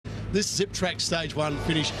this Ziptrak Stage 1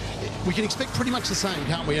 finish, we can expect pretty much the same,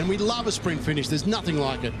 can't we? And we love a sprint finish. There's nothing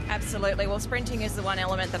like it. Absolutely. Well, sprinting is the one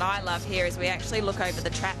element that I love here as we actually look over the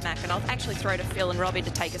track map, and I'll actually throw to Phil and Robbie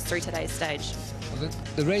to take us through today's stage. Well,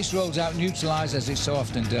 the race rolls out neutralised, as it so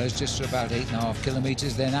often does, just for about 8.5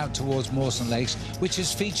 kilometres, then out towards Mawson Lakes, which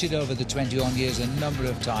has featured over the 21 years a number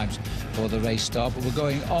of times for the race start. But we're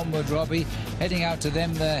going onward, Robbie, heading out to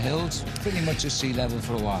them there hills, pretty much at sea level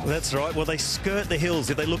for a while. That's right. Well, they skirt the hills.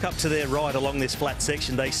 If they look up to their right along this flat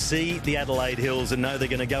section, they see the Adelaide Hills and know they're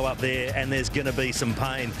going to go up there and there's going to be some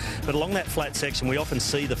pain. But along that flat section, we often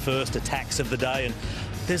see the first attacks of the day, and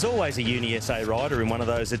there's always a Uni SA rider in one of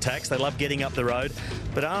those attacks. They love getting up the road.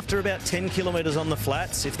 But after about 10 kilometres on the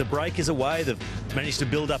flats, if the brake is away, they've managed to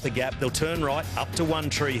build up a gap, they'll turn right up to One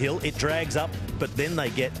Tree Hill. It drags up, but then they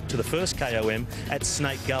get to the first KOM at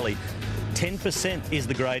Snake Gully. 10% is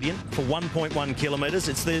the gradient for 1.1 kilometres.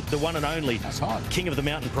 It's the one and only King of the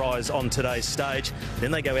Mountain prize on today's stage.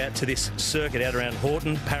 Then they go out to this circuit out around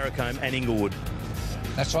Horton, Parracombe and Inglewood.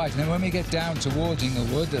 That's right. And then when we get down towards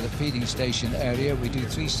Inglewood, at the feeding station area, we do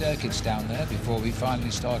 3 circuits down there before we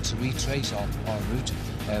finally start to retrace our route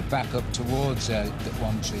back up towards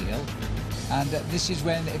One Tree Hill. And this is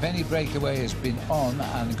when, if any breakaway has been on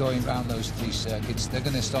and going around those 3 circuits, they're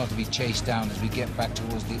going to start to be chased down as we get back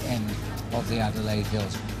towards the end of the Adelaide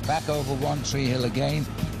Hills. Back over One Tree Hill again,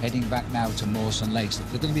 heading back now to Mawson Lakes.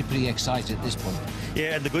 They're going to be pretty excited at this point.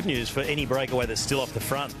 Yeah, and the good news for any breakaway that's still off the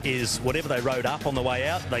front is whatever they rode up on the way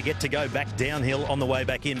out, they get to go back downhill on the way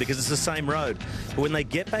back in because it's the same road. But when they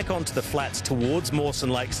get back onto the flats towards Mawson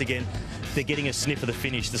Lakes again, they're getting a sniff of the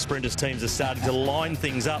finish. The sprinters teams are starting to line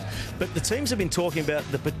things up. But the teams have been talking about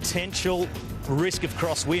the potential risk of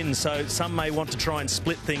crosswind, so some may want to try and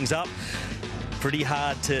split things up. Pretty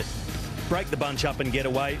hard to break the bunch up and get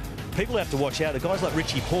away. People have to watch out. The guys like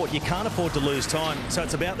Richie Port, you can't afford to lose time. So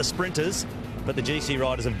it's about the sprinters, but the GC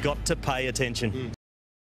riders have got to pay attention.